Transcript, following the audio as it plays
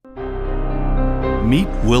Meet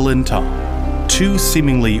Will and Tom, two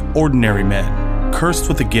seemingly ordinary men, cursed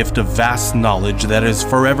with a gift of vast knowledge that is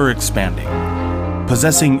forever expanding.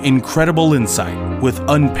 Possessing incredible insight with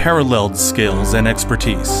unparalleled skills and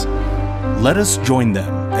expertise. Let us join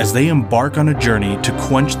them as they embark on a journey to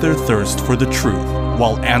quench their thirst for the truth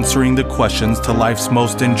while answering the questions to life's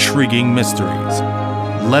most intriguing mysteries.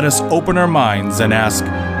 Let us open our minds and ask,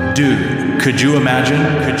 dude, could you imagine?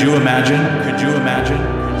 Could you imagine? Could you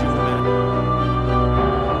imagine?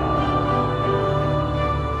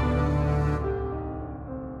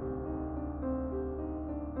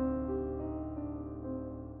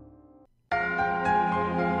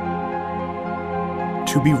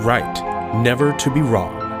 To be right, never to be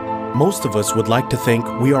wrong. Most of us would like to think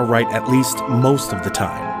we are right at least most of the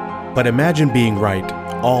time. But imagine being right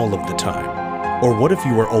all of the time. Or what if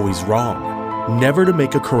you were always wrong? Never to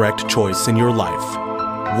make a correct choice in your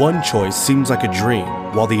life. One choice seems like a dream,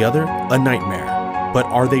 while the other, a nightmare. But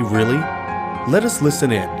are they really? Let us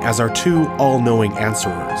listen in as our two all-knowing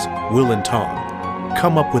answerers, Will and Tom,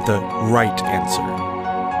 come up with the right answer.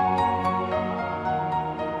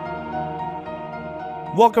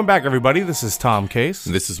 Welcome back, everybody. This is Tom Case.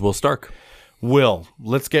 This is Will Stark. Will,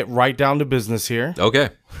 let's get right down to business here. Okay.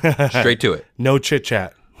 Straight to it. No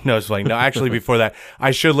chit-chat. No, it's like, no, actually, before that,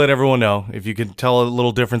 I should let everyone know, if you can tell a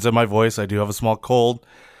little difference in my voice, I do have a small cold,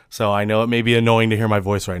 so I know it may be annoying to hear my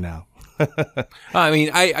voice right now. I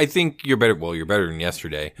mean, I think you're better. Well, you're better than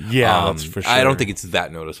yesterday. Yeah, that's for sure. I don't think it's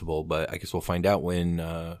that noticeable, but I guess we'll find out when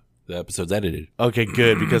the episode's edited. Okay,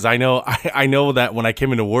 good, because I know that when I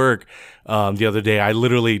came into work the other day, I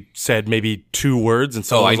literally said maybe 2 words, and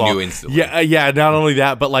so I knew instantly. Yeah. Not only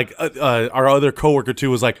that, but like our other coworker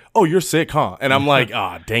too was like, "Oh, you're sick, huh?" And I'm like,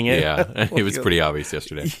 "Ah, dang it." Yeah, it was pretty obvious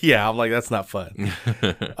yesterday. Yeah, I'm like, that's not fun.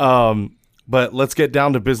 But let's get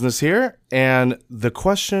down to business here, and the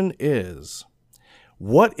question is,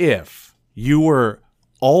 what if you were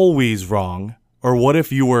always wrong, or what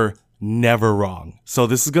if you were never wrong? So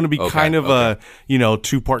this is going to be kind of a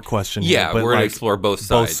 2-part question. Yeah, here, we're going to explore both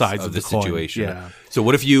sides of the situation. Yeah. So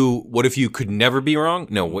what if you could never be wrong?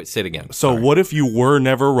 No, say it again. So what if you were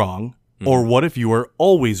never wrong, or what if you were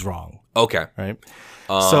always wrong? Okay. Right.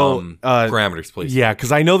 Parameters, please. Yeah,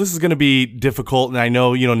 because I know this is going to be difficult, and I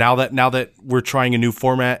know now that we're trying a new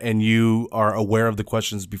format, and you are aware of the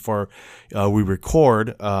questions before we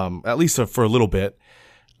record, at least for a little bit.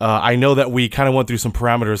 I know that we kind of went through some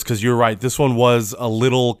parameters, because you're right. This one was a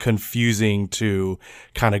little confusing to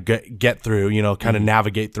kind of get through, kind of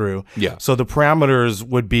navigate through. Yeah. So the parameters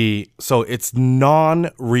would be, so it's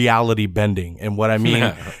non-reality bending. And what I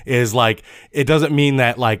mean is, like, it doesn't mean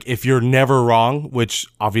that, like, if you're never wrong, which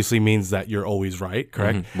obviously means that you're always right,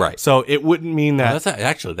 correct? Mm-hmm. Right. So it wouldn't mean that.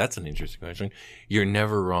 That's an interesting question. You're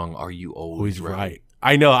never wrong. Are you always right?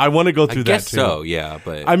 I know. I want to go through that too. I guess so, yeah.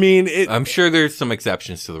 But I mean, I'm sure there's some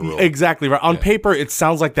exceptions to the rule. Exactly right. On paper, it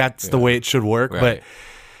sounds like that's the way it should work. Right. But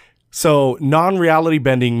so non-reality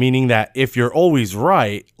bending, meaning that if you're always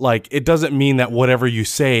right, like, it doesn't mean that whatever you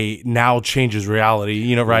say now changes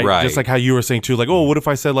reality, right? Right. Just like how you were saying too, like, oh, what if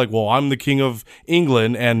I said, like, well, I'm the king of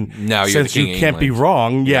England, and now you're since the king you of can't England. be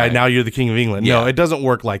wrong, Right. now you're the king of England. Yeah. No, it doesn't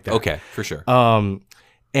work like that. Okay, for sure.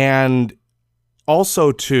 And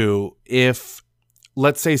also too, if,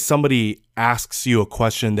 let's say somebody asks you a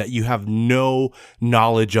question that you have no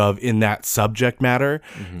knowledge of in that subject matter,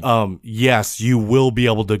 yes, you will be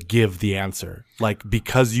able to give the answer. Like,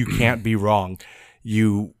 because you can't be wrong,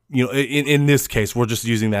 in this case, we're just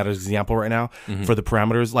using that as an example right now for the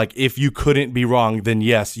parameters. Like, if you couldn't be wrong, then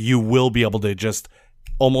yes, you will be able to just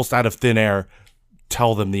almost out of thin air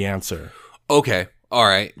tell them the answer. Okay. All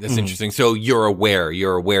right. That's interesting. So you're aware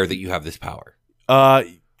that you have this power.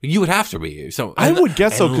 You would have to be. So I would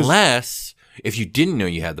guess so. Unless if you didn't know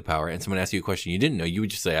you had the power and someone asked you a question you didn't know, you would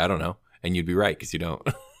just say, I don't know. And you'd be right because you don't.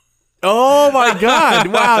 Oh my God.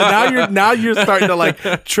 Wow. Now you're starting to,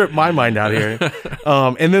 like, trip my mind out here.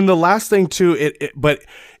 And then the last thing too, but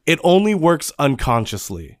it only works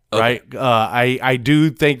unconsciously, right? I do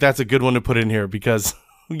think that's a good one to put in here, because,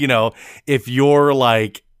 if you're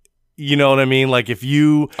like, you know what I mean? Like, if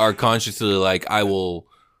you are consciously like, I will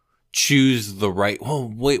choose the right. Oh,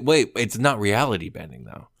 wait. It's not reality bending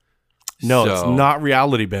though. No, it's not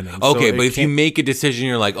reality bending. Okay, but if you make a decision,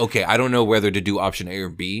 you're like, okay, I don't know whether to do option A or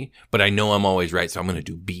B, but I know I'm always right, so I'm going to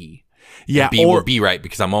do B. Yeah, and B will be right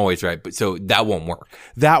because I'm always right. But so that won't work.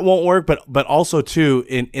 That won't work. But also too,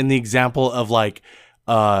 in the example of, like,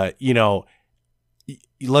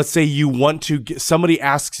 let's say you want to somebody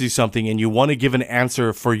asks you something and you want to give an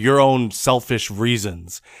answer for your own selfish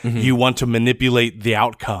reasons. You want to manipulate the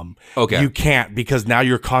outcome. Okay. You can't, because now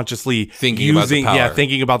you're consciously Thinking about the power.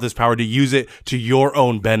 thinking about this power to use it to your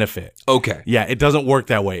own benefit. Okay. Yeah, it doesn't work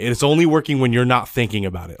that way. It's only working when you're not thinking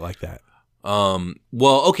about it like that.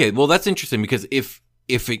 Well, okay. Well, that's interesting, because if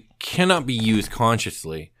it cannot be used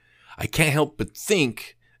consciously, I can't help but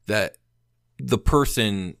think that the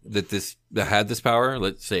person that had this power,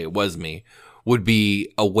 let's say it was me, would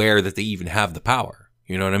be aware that they even have the power.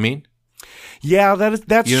 You know what I mean? Yeah,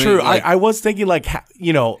 that's true. Like, I was thinking, like, at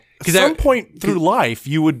some point through life,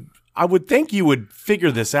 I would think you would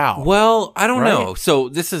figure this out. Well, I don't know. So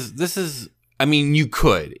this is, I mean, you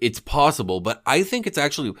could, it's possible, but I think it's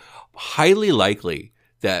actually highly likely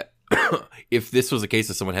that if this was a case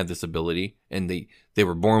of someone had this ability and they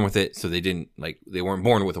were born with it, so they weren't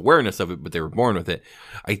born with awareness of it, but they were born with it,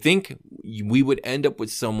 I think we would end up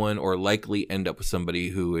with someone, or likely end up with somebody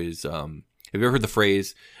who is, have you ever heard the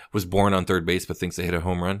phrase, was born on third base but thinks they hit a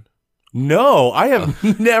home run? No, I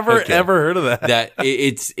have never ever heard of that. That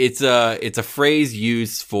it's a phrase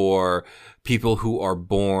used for people who are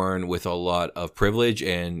born with a lot of privilege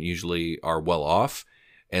and usually are well off.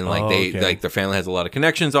 And their family has a lot of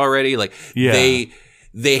connections already. Like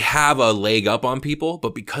they have a leg up on people,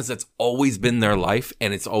 but because that's always been their life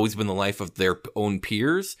and it's always been the life of their own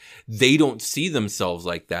peers, they don't see themselves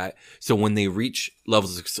like that. So when they reach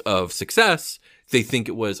levels of success, they think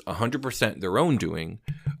it was 100% their own doing.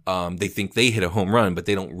 They think they hit a home run, but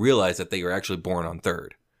they don't realize that they were actually born on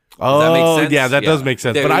third. Does that make sense? Yeah, that does make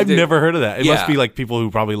sense. But I've never heard of that. It must be like people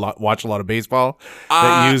who probably watch a lot of baseball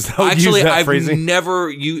that use that phrasing. I've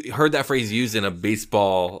never heard that phrase used in a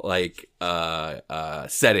baseball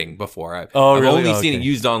setting before. I've only seen it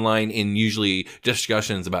used online in usually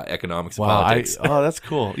discussions about economics and politics. That's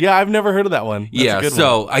cool. Yeah, I've never heard of that one. That's a good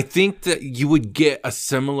one. I think that you would get a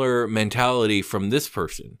similar mentality from this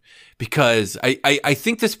person. Because I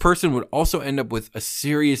think this person would also end up with a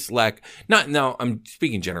serious lack. Now I'm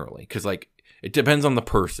speaking generally, because it depends on the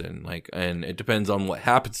person, and it depends on what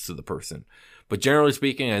happens to the person. But generally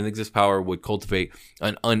speaking, I think this power would cultivate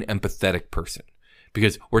an unempathetic person,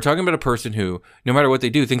 because we're talking about a person who, no matter what they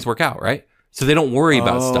do, things work out, right? So they don't worry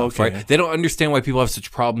about stuff, right? They don't understand why people have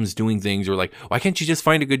such problems doing things, or why can't you just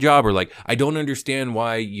find a good job? Or I don't understand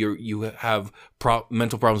why you have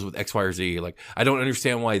mental problems with X, Y, or Z. I don't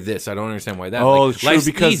understand why this. I don't understand why that. True,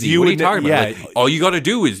 because easy. What are you talking about? All you got to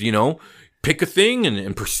do is, pick a thing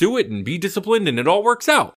and pursue it and be disciplined, and it all works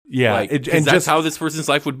out. Yeah. And that's how this person's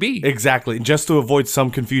life would be. Exactly. Just to avoid some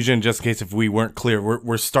confusion, just in case if we weren't clear,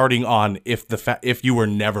 we're starting on if you were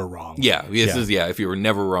never wrong. Yeah. If you were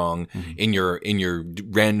never wrong in your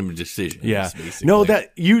random decisions. Yeah. Basically. No,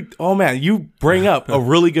 you bring up a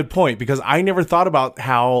really good point, because I never thought about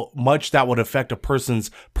how much that would affect a person's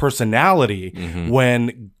personality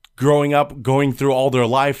when growing up, going through all their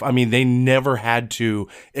life. I mean, they never had to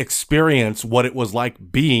experience what it was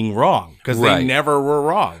like being wrong, because they never were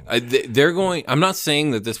wrong. I'm not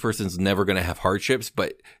saying that this person's never going to have hardships,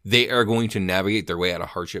 but they are going to navigate their way out of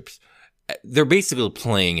hardships. They're basically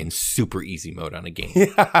playing in super easy mode on a game.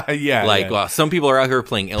 Yeah. Some people are out here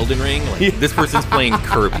playing Elden Ring. This person's playing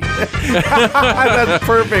Kirby. That's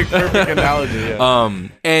perfect analogy. Yeah.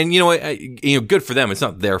 And you know what? Good for them. It's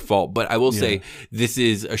not their fault. But I will say this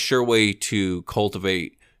is a sure way to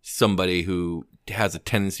cultivate somebody who has a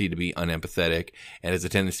tendency to be unempathetic and has a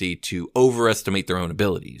tendency to overestimate their own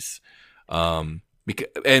abilities. And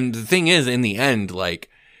the thing is, in the end,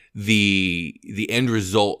 the end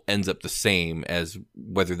result ends up the same as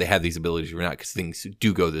whether they have these abilities or not, because things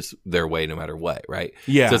do go their way no matter what, right?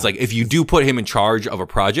 Yeah. So it's if you do put him in charge of a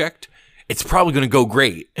project, it's probably going to go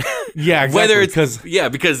great. Yeah, exactly. Whether it's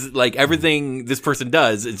because everything this person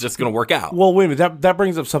does, it's just going to work out. Well, wait a minute. That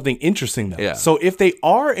brings up something interesting though. Yeah. So if they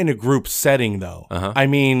are in a group setting though, I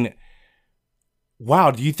mean,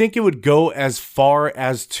 wow, do you think it would go as far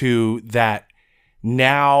as to that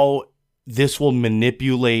now this will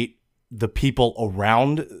manipulate the people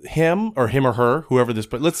around him or her, whoever this,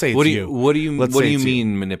 but let's say it's you. What do you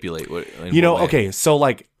mean manipulate? Okay.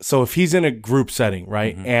 So if he's in a group setting,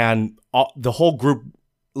 right? And the whole group,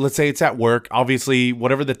 let's say it's at work, obviously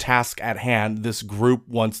whatever the task at hand, this group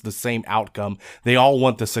wants the same outcome. They all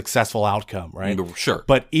want the successful outcome, right? Sure.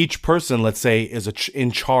 But each person, let's say, is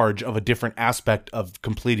in charge of a different aspect of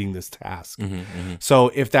completing this task.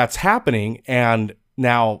 So if that's happening, and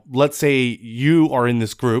now, let's say you are in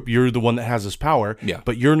this group, you're the one that has this power,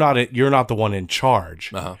 but you're not the one in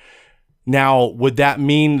charge. Now, would that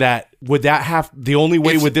mean that the only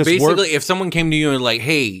way would this basically, work? if someone came to you and like,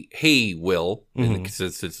 hey, Will, and it's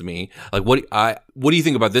to me, like, what do you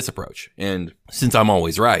think about this approach? And since I'm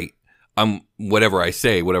always right, whatever I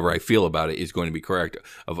say, whatever I feel about it is going to be correct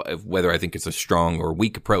of whether I think it's a strong or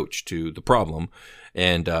weak approach to the problem.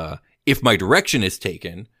 And if my direction is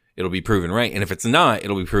taken, it'll be proven right. And if it's not,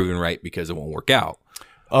 it'll be proven right because it won't work out.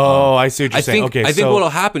 Oh, I see what you're saying. I think what'll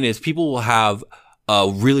happen is people will have a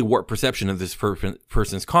really warped perception of this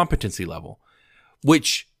person's competency level,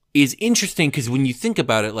 which is interesting because when you think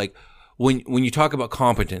about it, like when you talk about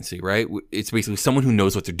competency, right? It's basically someone who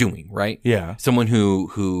knows what they're doing, right? Yeah. Someone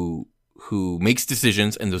who makes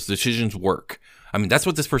decisions and those decisions work. I mean, that's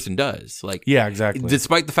what this person does. Like, yeah, exactly.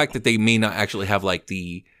 Despite the fact that they may not actually have like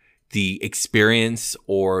the experience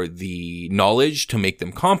or the knowledge to make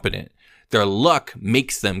them competent, their luck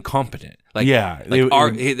makes them competent. Like, yeah.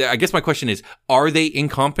 I guess my question is, are they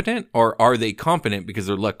incompetent or are they competent because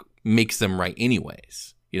their luck makes them right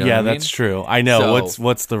anyways? You know what I mean? That's true. I know. So,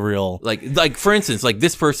 what's the real like for instance, like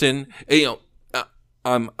this person, you know,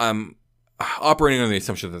 I'm operating on the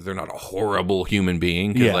assumption that they're not a horrible human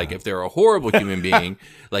being. Because like if they're a horrible human being,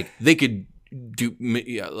 like they could do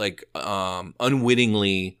like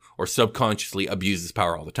unwittingly or subconsciously abuse this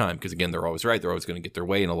power all the time, because again, they're always right, they're always going to get their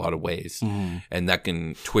way in a lot of ways, and that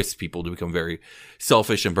can twist people to become very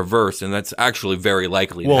selfish and perverse, and that's actually very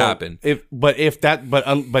likely to happen. But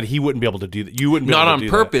he wouldn't be able to do that. You wouldn't be not able on to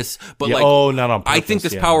do purpose, that. but not on purpose. I think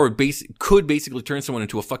this power could basically turn someone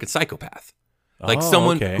into a fucking psychopath. Like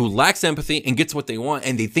someone who lacks empathy and gets what they want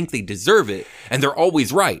and they think they deserve it and they're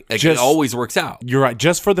always right. Like it always works out. You're right.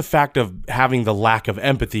 Just for the fact of having the lack of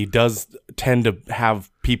empathy does tend to have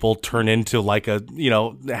people turn into like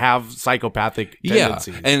have psychopathic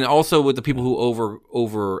tendencies. Yeah. And also with the people who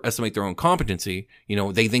overestimate their own competency,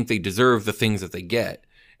 they think they deserve the things that they get.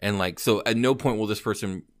 And like, so at no point will this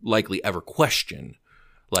person likely ever question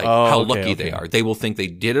how lucky they are. They will think they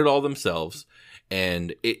did it all themselves.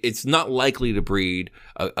 And it's not likely to breed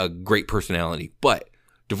a great personality. But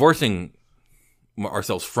divorcing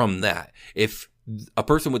ourselves from that, if a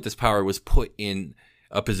person with this power was put in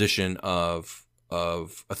a position of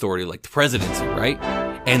authority like the presidency, right?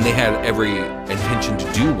 And they had every intention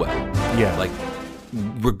to do well. Yeah. Like,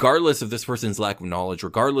 regardless of this person's lack of knowledge,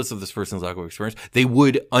 regardless of this person's lack of experience, they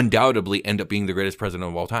would undoubtedly end up being the greatest president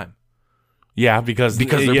of all time. Yeah, because of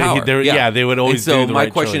their power. They would always. And so do the my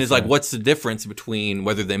right question choice, is like, what's the difference between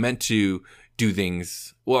whether they meant to do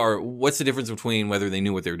things, or what's the difference between whether they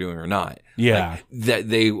knew what they were doing or not? Yeah, like, that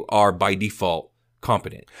they are by default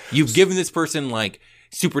competent. You've given this person like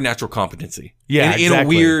supernatural competency. Yeah, in a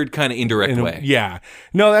weird kind of indirect way. Yeah,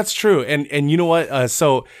 no, that's true. And you know what?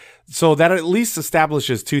 So that at least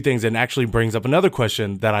establishes two things, and actually brings up another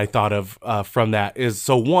question that I thought of from that is,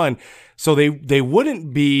 so they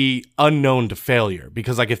wouldn't be unknown to failure,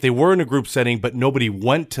 because like if they were in a group setting but nobody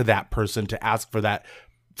went to that person to ask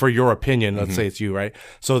for your opinion, let's say it's you, right?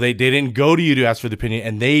 So they didn't go to you to ask for the opinion,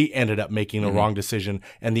 and they ended up making the wrong decision,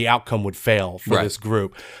 and the outcome would fail for this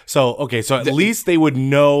group. So at least they would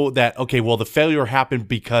know that, okay, well, the failure happened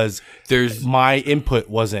because my input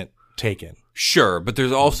wasn't taken. Sure, but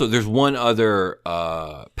there's one other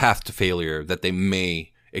path to failure that they may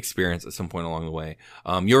experience at some point along the way.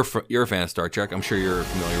 You're a fan of Star Trek. I'm sure you're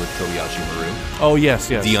familiar with Kobayashi Maru. Oh yes.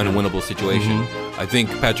 The unwinnable situation. I think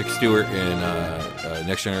Patrick Stewart in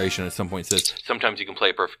Next Generation at some point says, sometimes you can play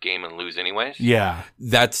a perfect game and lose anyways. Yeah.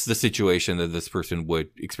 That's the situation that this person would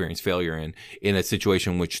experience failure in a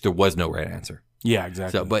situation in which there was no right answer. Yeah,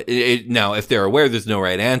 exactly. So, but now, if they're aware there's no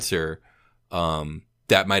right answer,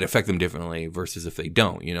 that might affect them differently versus if they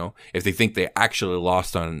don't. If they think they actually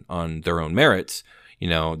lost on their own merits,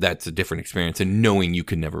 that's a different experience, and knowing you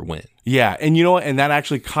can never win. Yeah. And and that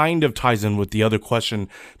actually kind of ties in with the other question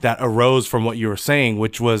that arose from what you were saying,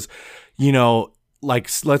 which was, like,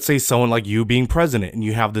 let's say someone like you being president and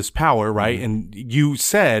you have this power, right? Mm-hmm. And you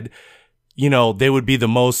said, they would be the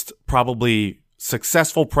most probably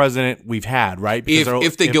successful president we've had, right? Because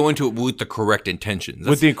if they go into it with the correct intentions.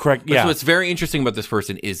 Yeah. What's very interesting about this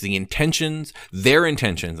person is their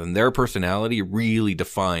intentions and their personality really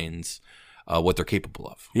defines what they're capable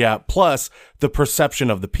of. Yeah. Plus the perception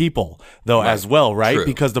of the people, though, as well, right? True.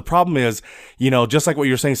 Because the problem is, just like what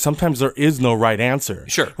you're saying, sometimes there is no right answer.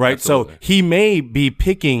 Sure. Right. Absolutely. So he may be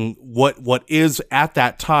picking what is at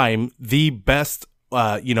that time the best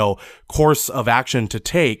course of action to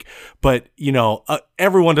take, but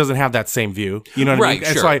everyone doesn't have that same view. You know what I mean?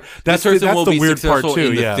 Sure. And so that's the weird part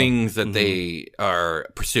too. In the things that they are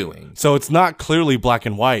pursuing. So it's not clearly black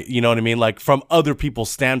and white. You know what I mean? Like from other people's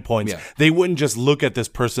standpoints, they wouldn't just look at this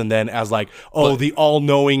person then as like, the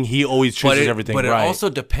all-knowing, he always chooses everything right. But it also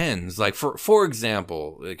depends. Like for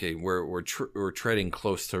example, okay, we're treading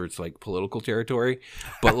close towards like political territory,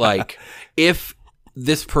 but like if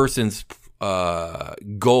this person's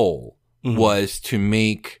goal was to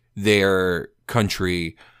make their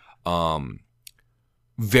country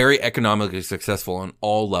very economically successful on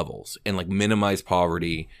all levels and like minimize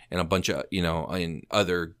poverty and a bunch of and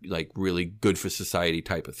other like really good for society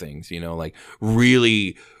type of things, like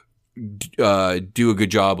really do a good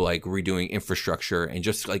job like redoing infrastructure and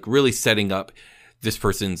just like really setting up this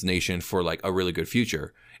person's nation for like a really good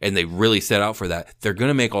future, and they really set out for that, they're going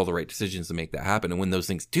to make all the right decisions to make that happen. And when those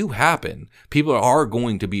things do happen, people are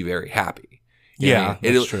going to be very happy.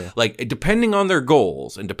 That's true. Like depending on their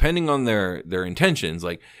goals and depending on their intentions,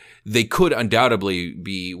 like they could undoubtedly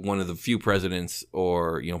be one of the few presidents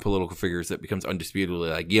or political figures that becomes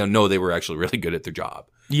undisputably like they were actually really good at their job.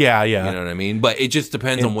 Yeah. You know what I mean? But it just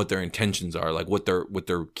depends on what their intentions are, like what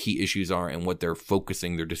their key issues are and what they're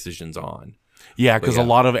focusing their decisions on. Yeah, because a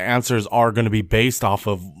lot of answers are going to be based off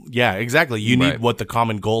of, exactly. You need what the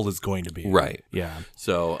common goal is going to be. Right. Yeah.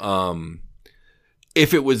 So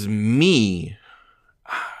if it was me,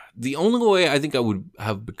 the only way I think I would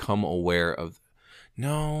have become aware of,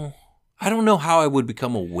 I don't know how I would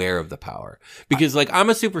become aware of the power, because like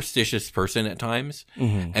I'm a superstitious person at times.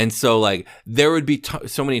 Mm-hmm. And so like there would be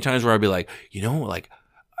so many times where I'd be like, like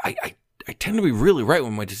I tend to be really right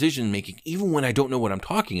with my decision making, even when I don't know what I'm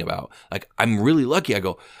talking about. Like I'm really lucky. I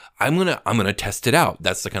go, I'm gonna test it out.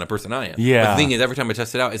 That's the kind of person I am. Yeah. But the thing is, every time I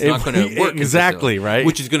test it out, it's not going to work exactly right,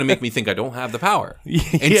 which is going to make me think I don't have the power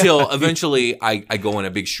until eventually I go on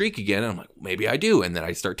a big streak again, and I'm like, maybe I do, and then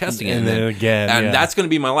I start testing it, and then again, and that's going to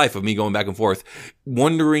be my life of me going back and forth,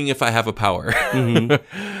 wondering if I have a power. Mm-hmm.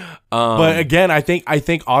 But again, I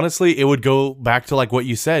think honestly, it would go back to like what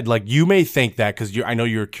you said. Like you may think that because I know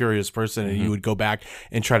you're a curious person, and you would go back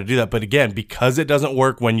and try to do that. But again, because it doesn't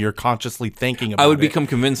work when you're consciously thinking about it, I would become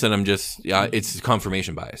convinced that I'm just it's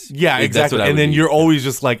confirmation bias. Yeah, exactly. And then you're always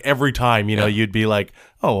just like every time, you'd be like,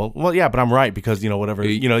 oh well, yeah, but I'm right because whatever,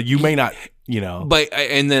 you may not. But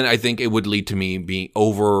and then I think it would lead to me being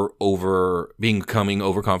becoming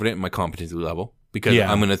overconfident in my competency level. Because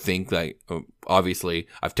I'm going to think like, obviously,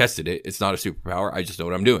 I've tested it. It's not a superpower. I just know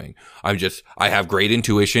what I'm doing. I have great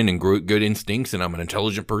intuition and good instincts, and I'm an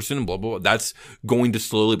intelligent person, and blah, blah, blah. That's going to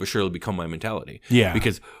slowly but surely become my mentality. Yeah.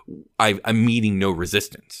 Because I'm meeting no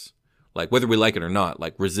resistance. Like, whether we like it or not,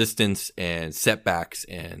 like resistance and setbacks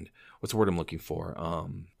and what's the word I'm looking for?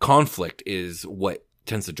 Conflict is what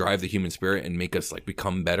tends to drive the human spirit and make us like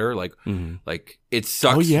become better. Like, like it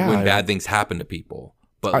sucks when bad things happen to people.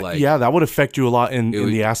 But like, that would affect you a lot in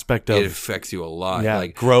the aspect of it affects you a lot,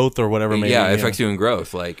 like growth or whatever. Maybe, it affects you in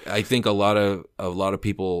growth. Like I think a lot of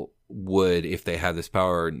people would, if they had this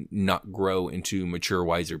power, not grow into mature,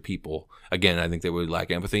 wiser people. Again, I think they would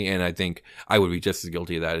lack empathy, and I think I would be just as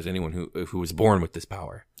guilty of that as anyone who was born with this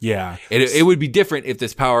power. Yeah, it would be different if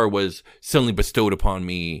this power was suddenly bestowed upon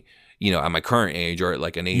me, at my current age or at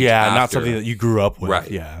like an age. Yeah, after. Not something that you grew up with.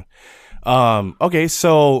 Right. Yeah. Okay.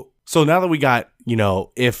 So now that we got,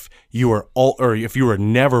 if you were if you were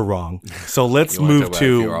never wrong, so let's move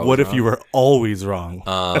to what if you were always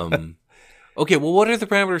wrong. Okay, well, what are the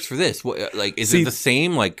parameters for this? What, like, is it the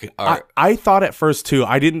same? Like, I thought at first too.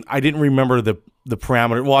 I didn't remember the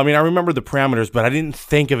parameter. Well, I mean, I remember the parameters, but I didn't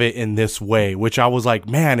think of it in this way. Which I was like,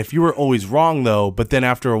 man, if you were always wrong though. But then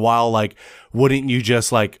after a while, like, wouldn't you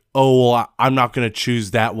just like, oh, well, I'm not going to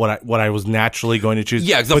choose that what I was naturally going to choose?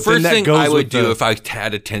 Yeah, the first thing I would do if I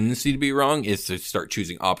had a tendency to be wrong is to start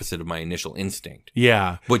choosing opposite of my initial instinct.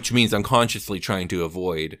 Yeah, which means I'm consciously trying to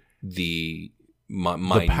avoid the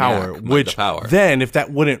power. The power. Then, if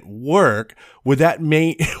that wouldn't work, would that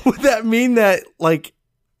mean that like,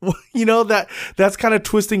 that's kind of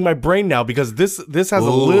twisting my brain now because this has a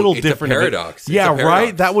little different paradox. Yeah,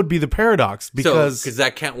 right. That would be the paradox because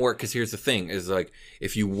that can't work. Because here's the thing: is like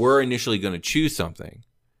if you were initially going to choose something,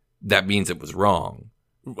 that means it was wrong.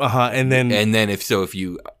 And then if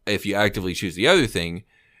you actively choose the other thing,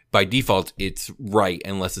 by default it's right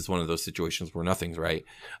unless it's one of those situations where nothing's right.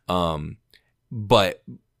 But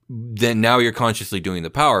then now you're consciously doing the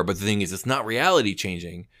power. But the thing is, it's not reality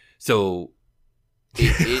changing. So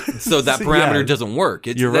that parameter doesn't work.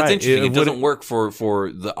 That's right. interesting. It doesn't work for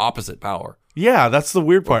the opposite power. Yeah, that's the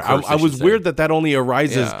weird part. I was weird that only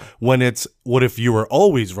arises when it's what if you were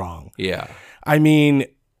always wrong. Yeah. I mean,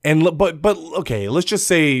 but okay, let's just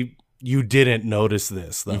say you didn't notice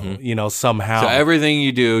this though, you know, somehow. So everything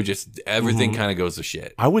you do, just everything kind of goes to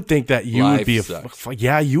shit. I would think that you Life would be sucks.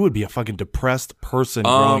 you would be a fucking depressed person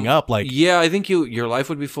growing up. Like, yeah, I think your life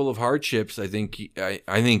would be full of hardships. I think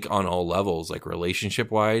on all levels, like relationship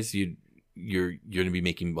wise, you're going to be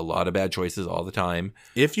making a lot of bad choices all the time.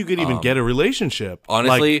 if you could even get a relationship,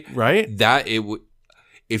 Honestly, like, right? That it would,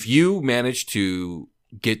 if you manage to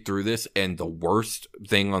get through this, and the worst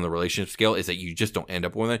thing on the relationship scale is that you just don't end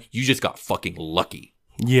up with it, you just got fucking lucky.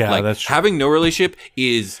 Yeah, Like, that's true. having no relationship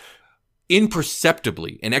is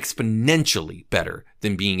imperceptibly and exponentially better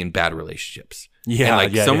than being in bad relationships. Yeah, and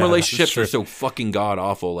like some yeah, relationships that's are so fucking god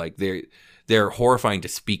awful, like they're horrifying to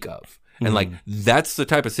speak of. And like that's the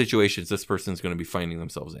type of situations this person's going to be finding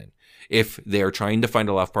themselves in. If they are trying to find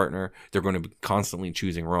a life partner, they're going to be constantly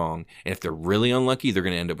choosing wrong. And if they're really unlucky, they're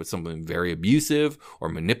going to end up with something very abusive or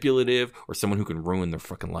manipulative or someone who can ruin their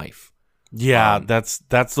fucking life. Yeah, that's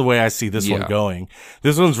the way I see this one yeah. going.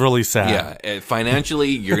 This one's really sad. Yeah, financially,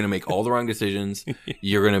 you're going to make all the wrong decisions.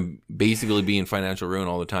 You're going to basically be in financial ruin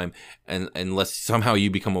all the time, and unless somehow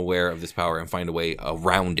you become aware of this power and find a way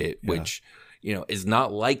around it, which you know is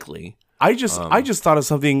not likely. I just thought of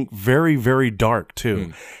something very, very dark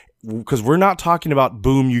too. Because we're not talking about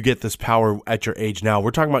boom, you get this power at your age now.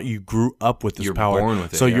 We're talking about you grew up with this You're power. born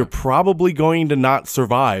with it, so you're probably going to not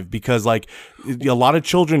survive because like a lot of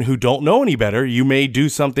children who don't know any better, you may do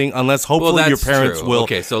something unless hopefully your parents true. will.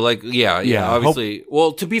 Okay, so like obviously.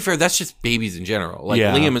 Well, to be fair, that's just babies in general. Like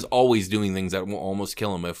Liam is always doing things that will almost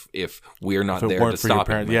kill him if we're not there to stop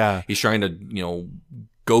him. Yeah, he's trying to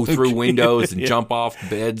go through windows and jump off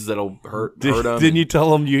beds that'll hurt him. Didn't you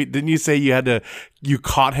tell him didn't you say you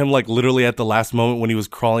caught him like literally at the last moment when he was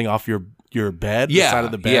crawling off your bed? The side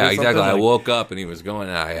of the bed. Yeah, or exactly. Like, I woke up and he was going,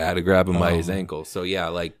 and I had to grab him by his ankle. So yeah,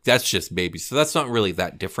 like that's just babies. So that's not really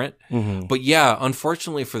that different. But yeah,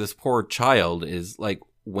 unfortunately for this poor child is like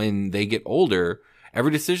when they get older,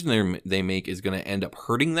 every decision they make is going to end up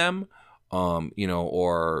hurting them. They'll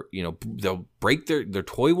break their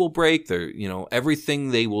toy will break,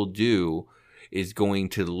 everything they will do is going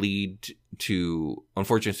to lead to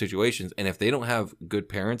unfortunate situations. And if they don't have good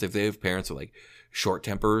parents, if they have parents with like short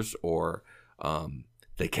tempers or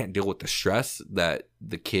they can't deal with the stress that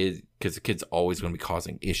because the kid's always going to be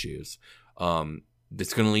causing issues,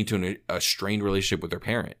 it's going to lead to a strained relationship with their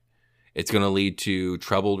parent. It's going to lead to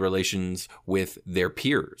troubled relations with their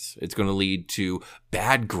peers. It's going to lead to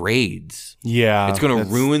bad grades. Yeah. It's going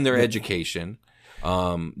to ruin their education.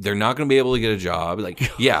 They're not going to be able to get a job.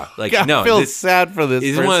 Like, yeah. Like, God, no. I feel sad for this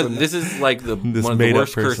person. This is like one of the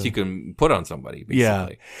worst curse you can put on somebody,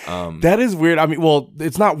 basically. Yeah. That is weird. I mean, well,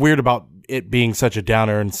 it's not weird about it being such a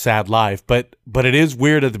downer and sad life, but it is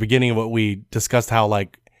weird at the beginning of what we discussed, how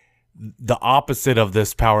like the opposite of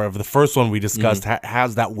this power of the first one we discussed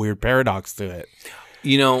has that weird paradox to it.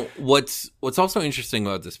 You know, what's also interesting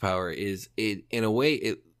about this power is it, in a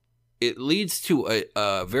way, it leads to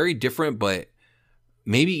a very different, but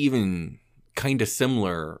maybe even kind of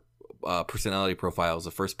similar personality profile as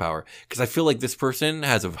the first power. Because I feel like this person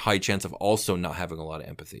has a high chance of also not having a lot of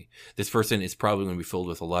empathy. This person is probably going to be filled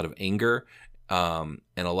with a lot of anger, and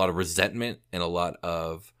a lot of resentment, and a lot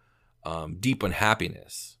of deep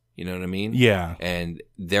unhappiness. You know what I mean? Yeah. And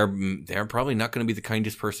they're probably not going to be the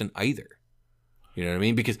kindest person either. You know what I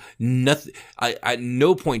mean? Because nothing, at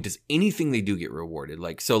no point does anything they do get rewarded.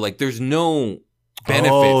 Like, so like there's no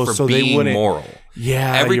benefit for being moral.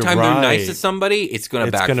 Yeah. Every time right. they're nice to somebody, it's going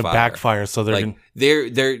to backfire. It's going to backfire. So they're like, they're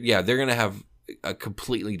going to have a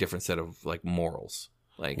completely different set of like morals.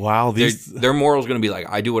 Like, wow, their morals going to be like,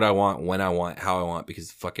 I do what I want, when I want, how I want,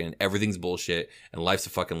 because fucking everything's bullshit and life's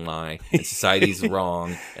a fucking lie and society's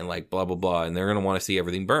wrong and like blah, blah, blah. And they're going to want to see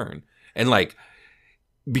everything burn. And like,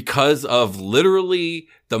 because of literally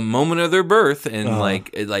the moment of their birth and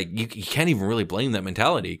you can't even really blame that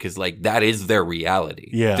mentality because like that is their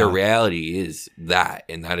reality. Yeah. Their reality is that,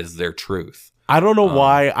 and that is their truth. I don't know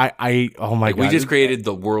why oh my God. We just created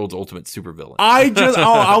the world's ultimate supervillain.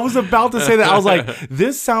 I was about to say that. I was like,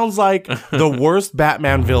 this sounds like the worst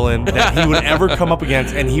Batman villain that he would ever come up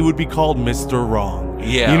against, and he would be called Mr. Wrong.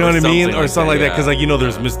 Yeah. You know what I mean? Or something like that. Yeah. Because like,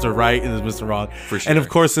 there's Mr. Right and there's Mr. Wrong. For sure. And of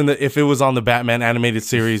course, if it was on the Batman animated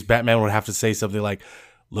series, Batman would have to say something like,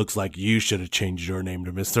 looks like you should have changed your name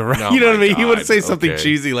to Mr. Right. Oh, you know what I mean? God. He would say something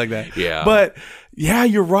cheesy like that. Yeah. But yeah,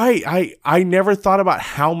 you're right. I never thought about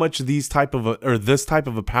how much this type of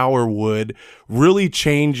a power would really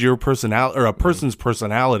change your personality or a person's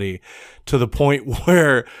personality to the point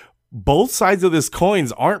where both sides of this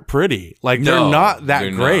coins aren't pretty. Like they're not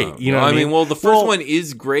that great. Not. You know what I mean? Well, the first one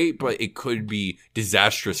is great, but it could be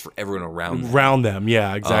disastrous for everyone around them.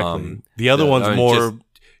 Yeah, exactly. The other one's more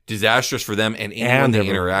disastrous for them and anyone they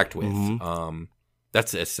interact with.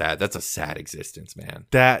 That's a sad existence, man.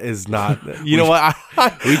 That is not. You know what?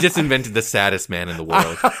 We just invented the saddest man in the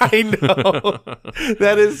world. I know.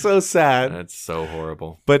 That is so sad. That's so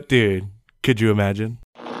horrible. But dude, could you imagine?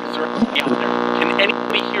 Can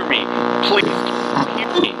anybody hear me? Please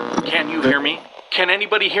hear me. Can you hear me? Can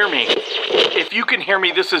anybody hear me? If you can hear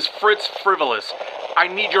me, this is Fritz Frivolous. I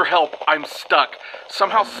need your help. I'm stuck.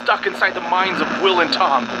 Somehow stuck inside the minds of Will and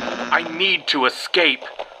Tom. I need to escape.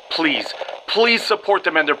 Please support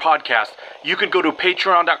them and their podcast. You can go to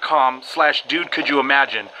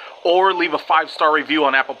patreon.com/dudecouldyouimagine or leave a 5-star review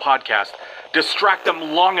on Apple Podcast. Distract them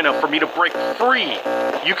long enough for me to break free.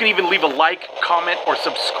 You can even leave a like, comment, or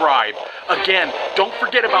subscribe. Again, don't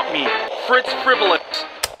forget about me, Fritz Frivolous.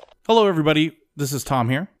 Hello, everybody. This is Tom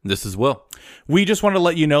here. This is Will. We just want to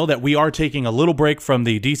let you know that we are taking a little break from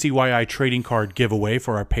the DCYI trading card giveaway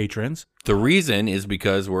for our patrons. The reason is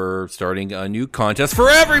because we're starting a new contest for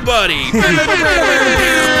everybody.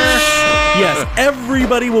 Yes,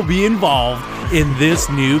 everybody will be involved in this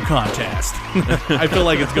new contest. I feel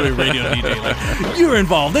like it's going to be radio DJ. Like, you're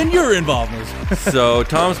involved and you're involved. So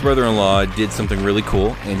Tom's brother-in-law did something really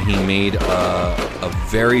cool, and he made a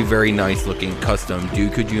very, very nice looking custom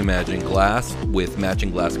Dude Could You Imagine glass with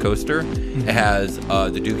matching glass coaster. It has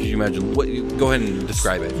the Dude Could You Imagine. Go ahead and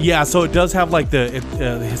describe it. Yeah, so it does have like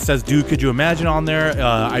it says Dude Could You Imagine on there.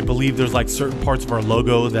 I believe there's like certain parts of our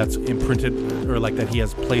logo that's imprinted or like that he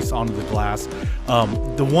has placed onto the glass.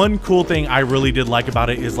 The one cool thing I really did like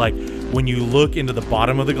about it is like when you look into the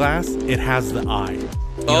bottom of the glass, it has the eye.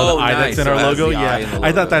 You know, the eye nice. that's in our logo. Yeah,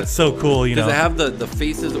 I thought that's so cool. Does it have the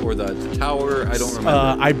faces or the tower? I don't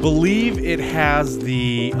remember. I believe it has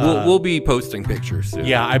the. We'll be posting pictures soon.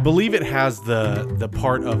 Yeah, I believe it has the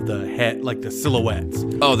part of the head, like the silhouettes.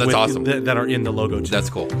 Oh, that's awesome. That are in the logo too.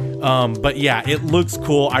 That's cool. But yeah, it looks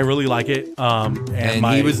cool. I really like it. And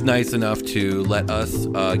he was nice enough to let us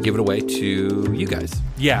give it away to you guys.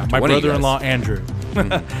 Yeah, my brother-in-law Andrew.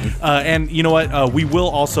 And you know what? We will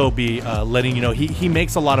also be letting you know he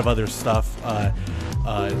makes a lot of other stuff,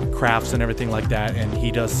 crafts and everything like that, and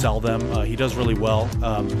he does sell them. He does really well.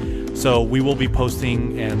 So we will be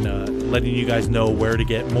posting and letting you guys know where to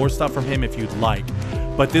get more stuff from him if you'd like.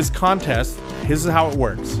 But this contest, this is how it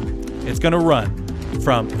works. It's going to run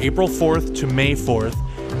from April 4th to May 4th,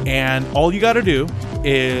 and all you got to do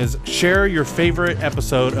is share your favorite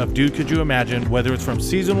episode of Dude Could You Imagine, whether it's from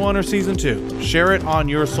season 1 or season 2. Share it on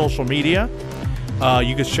your social media.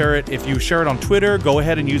 You can share it if you share it on Twitter. Go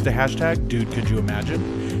ahead and use the hashtag Dude Could You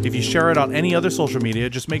Imagine. If you share it on any other social media,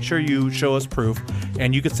 just make sure you show us proof,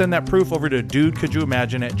 and you can send that proof over to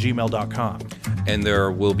dudecouldyoumagine@gmail.com. And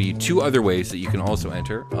there will be 2 other ways that you can also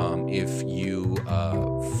enter. If you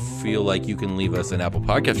feel like you can leave us an Apple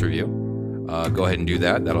Podcast review, go ahead and do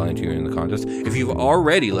that. That'll enter you in the contest. If you've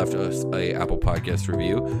already left us a Apple Podcast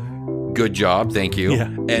review, good job. Thank you. Yeah.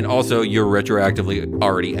 And also, you're retroactively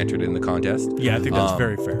already entered in the contest. Yeah, I think that's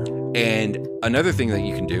very fair. And another thing that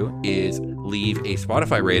you can do is leave a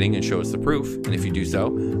Spotify rating and show us the proof. And if you do so,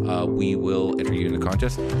 we will enter you in the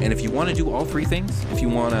contest. And if you want to do all 3 things, if you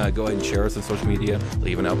want to go ahead and share us on social media,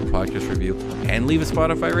 leave an Apple Podcast review, and leave a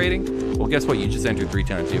Spotify rating, well, guess what? You just entered 3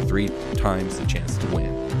 times. You have 3 times the chance to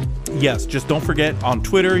win. Yes, just don't forget on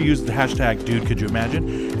Twitter, use the hashtag Dude Could You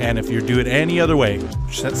Imagine. And if you're doing it any other way,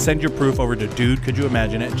 send your proof over to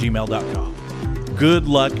dudecouldyoumagine@gmail.com. Good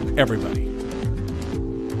luck, everybody.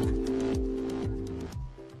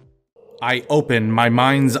 I open my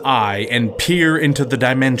mind's eye and peer into the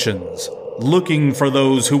dimensions, looking for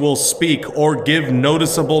those who will speak or give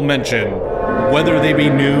noticeable mention, whether they be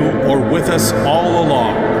new or with us all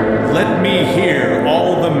along. Let me hear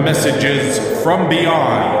all the messages from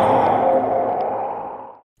beyond.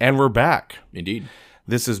 And we're back. Indeed.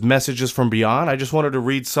 This is Messages from Beyond. I just wanted to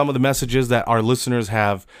read some of the messages that our listeners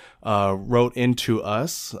have wrote into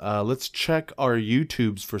us. Let's check our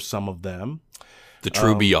YouTubes for some of them. The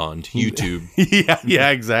true beyond, YouTube. Yeah,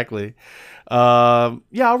 exactly. I'll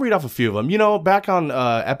read off a few of them. You know, back on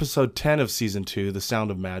episode 10 of season 2, The Sound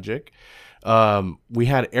of Magic, we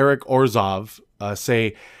had Eric Orzov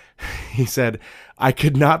say, he said, "I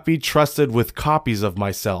could not be trusted with copies of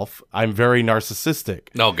myself. I'm very narcissistic."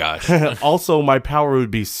 Oh, gosh. Also, my power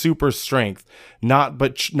would be super strength, not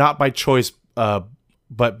by choice,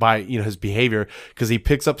 but by, you know, his behavior, because he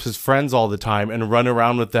picks up his friends all the time and run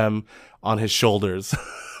around with them on his shoulders.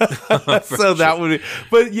 So that would be,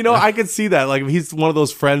 but you know, I could see that. Like, if he's one of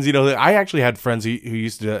those friends, you know, I actually had friends who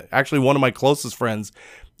used to, actually one of my closest friends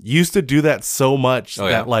used to do that so much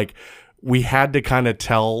that like we had to kind of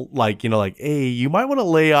tell, like, you know, like, hey, you might want to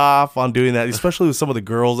lay off on doing that, especially with some of the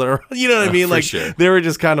girls that are, you know what I mean? Like, they were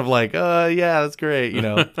just kind of like, yeah, that's great, you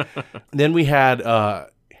know. Then we had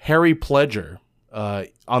Harry Pledger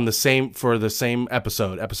on the same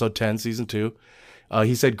episode 10, season 2.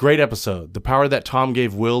 He said, great episode. The power that Tom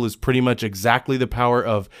gave Will is pretty much exactly the power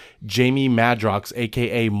of Jamie Madrox,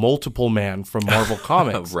 a.k.a. Multiple Man from Marvel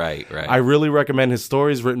Comics. Right. I really recommend his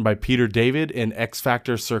stories written by Peter David in X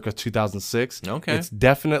Factor circa 2006. Okay. It's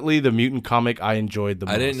definitely the mutant comic I enjoyed the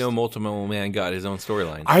most. I didn't know Multiple Man got his own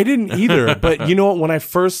storyline. I didn't either. But you know what? When I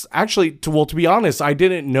first, actually, to be honest, I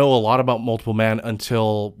didn't know a lot about Multiple Man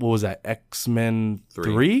until, what was that, X-Men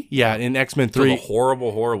 3? Yeah, in X-Men 3. The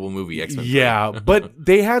horrible movie, X-Men 3. Yeah, but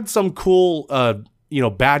they had some cool, you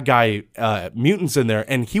know, bad guy mutants in there,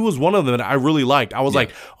 and he was one of them that I really liked. I was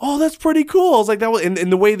like, oh, that's pretty cool. I was like, that was, and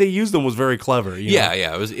the way they used him was very clever. You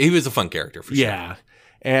know? He was a fun character for sure. Yeah,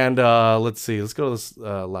 and let's see, let's go to this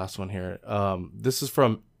last one here. This is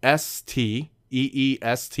from Steestee.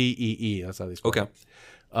 That's how they spell it.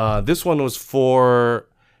 Okay. This one was for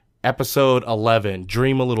episode 11,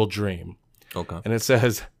 Dream a Little Dream. Okay. And it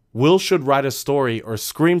says, Will should write a story or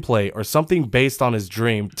screenplay or something based on his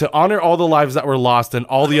dream to honor all the lives that were lost in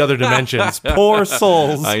all the other dimensions. Poor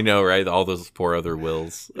souls. I know, right? All those poor other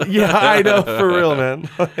Wills. Yeah, I know, for real, man.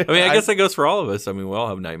 I mean, I guess that goes for all of us. I mean, we all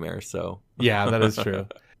have nightmares, so. Yeah, that is true.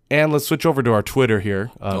 And let's switch over to our Twitter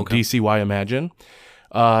here, DCY Imagine.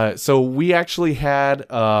 So we actually had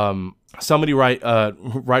somebody write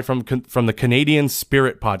from the Canadian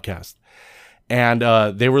Spirit podcast. And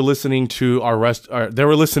they were listening to our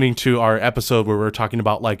episode where we were talking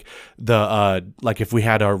about like the like if we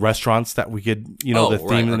had our restaurants that we could, you know, the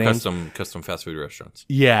theme of the names. Custom fast food restaurants.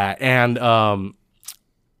 Yeah, and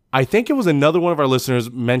I think it was another one of our listeners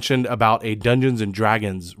mentioned about a Dungeons and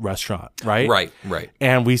Dragons restaurant, right? Right.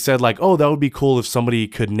 And we said like, oh, that would be cool if somebody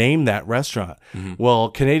could name that restaurant. Mm-hmm. Well,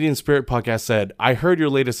 Canadian Spirit Podcast said, I heard your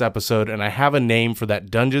latest episode and I have a name for that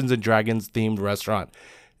Dungeons and Dragons themed restaurant.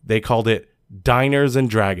 They called it Diners and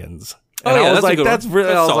Dragons. And I was like, that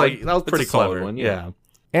was pretty clever. One, yeah.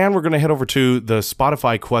 And we're going to head over to the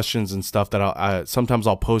Spotify questions and stuff that sometimes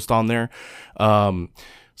I'll post on there.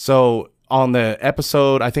 So on the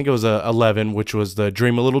episode, I think it was 11, which was the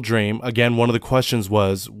Dream a Little Dream. Again, one of the questions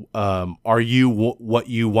was, are you what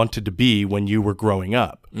you wanted to be when you were growing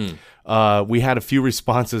up? We had a few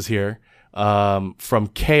responses here from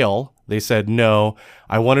Kale. They said, no,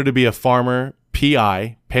 I wanted to be a farmer,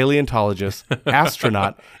 PI, paleontologist,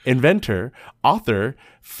 astronaut, inventor, author,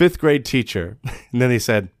 5th grade teacher. And then they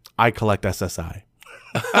said, I collect SSI.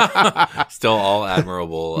 Still all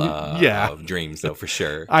admirable dreams, though, for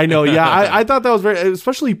sure. I know, yeah. I thought that was very,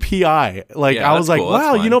 especially PI. Like, I was like, cool.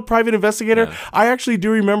 Wow, you know, private investigator. Yeah. I actually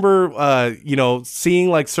do remember, you know, seeing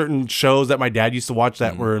like certain shows that my dad used to watch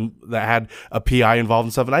that that had a PI involved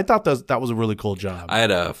and stuff. And I thought that was a really cool job. I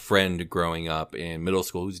had a friend growing up in middle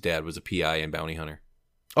school whose dad was a PI and bounty hunter.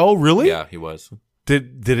 Oh, really? Yeah, he was.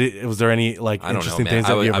 Was there any like interesting things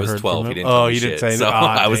that you ever heard? I was 12. From him? He didn't tell me didn't shit. say so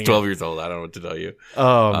I was 12 years old. I don't know what to tell you.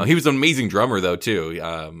 He was an amazing drummer though too,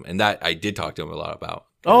 and that I did talk to him a lot about.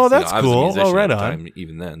 Oh, that's cool. Right on. Time,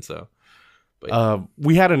 even then, so. But,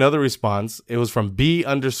 we had another response. It was from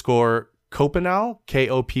B_Copenal,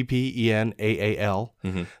 KOPPENAAL.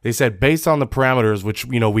 Mm-hmm. They said based on the parameters, which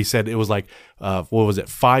you know we said it was like what was it,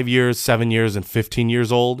 5 years, 7 years, and 15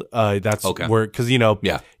 years old. That's where, because you know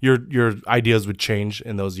your ideas would change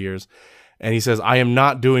in those years. And he says, I am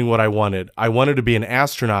not doing what I wanted. I wanted to be an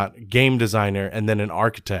astronaut, game designer, and then an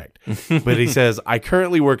architect. But he says, I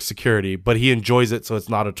currently work security, but he enjoys it, so it's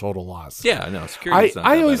not a total loss. Yeah, no, security's not that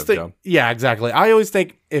bad of a job. Yeah, exactly. I always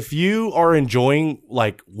think if you are enjoying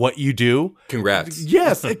like what you do, congrats.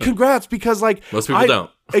 Yes, congrats, because like most people don't.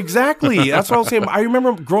 Exactly. That's what I was saying. I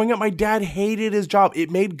remember growing up, my dad hated his job. It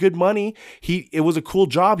made good money. It was a cool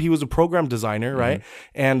job. He was a program designer, right?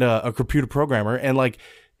 And a computer programmer, and like,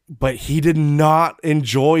 but he did not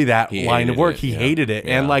enjoy that line of work. He hated it.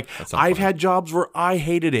 And like, I've had jobs where I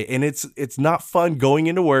hated it, and it's not fun going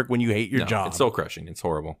into work when you hate your job. It's soul crushing. It's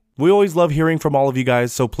horrible. We always love hearing from all of you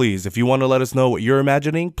guys. So please, if you want to let us know what you're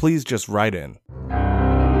imagining, please just write in.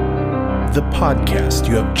 The podcast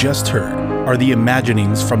you have just heard are the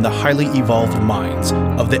imaginings from the highly evolved minds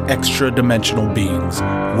of the extra-dimensional beings,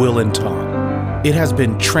 Will and Tom. It has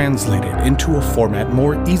been translated into a format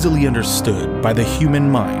more easily understood by the human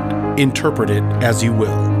mind Interpret it as you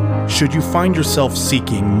will. Should you find yourself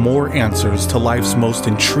seeking more answers to life's most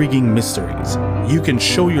intriguing mysteries, you can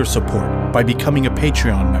show your support by becoming a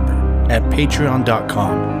Patreon member at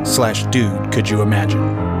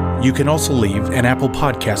patreon.com/dude-could-you-imagine. You can also leave an Apple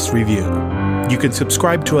Podcast review. You can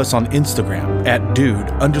subscribe to us on Instagram at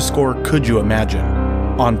dude_could-you-imagine,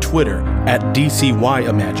 on Twitter at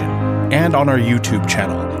DCYimagine, and on our YouTube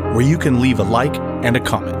channel, where you can leave a like and a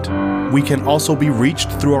comment. We can also be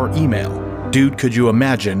reached through our email,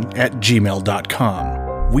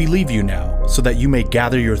 dudecouldyoimagine@gmail.com. We leave you now so that you may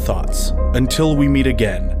gather your thoughts until we meet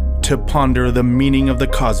again to ponder the meaning of the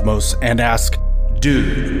cosmos and ask,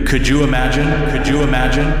 dude, could you imagine? Could you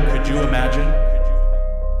imagine? Could you imagine?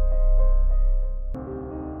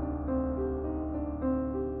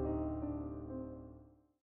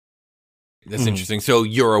 That's interesting. So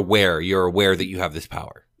you're aware that you have this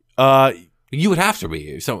power. You would have to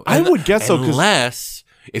be. So I would guess so, 'cause- unless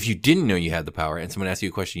if you didn't know you had the power and someone asked you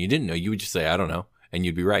a question you didn't know, you would just say, I don't know. And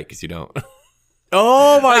you'd be right because you don't.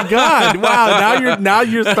 Oh my God! Wow! Now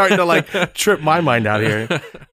you're starting to like trip my mind out here.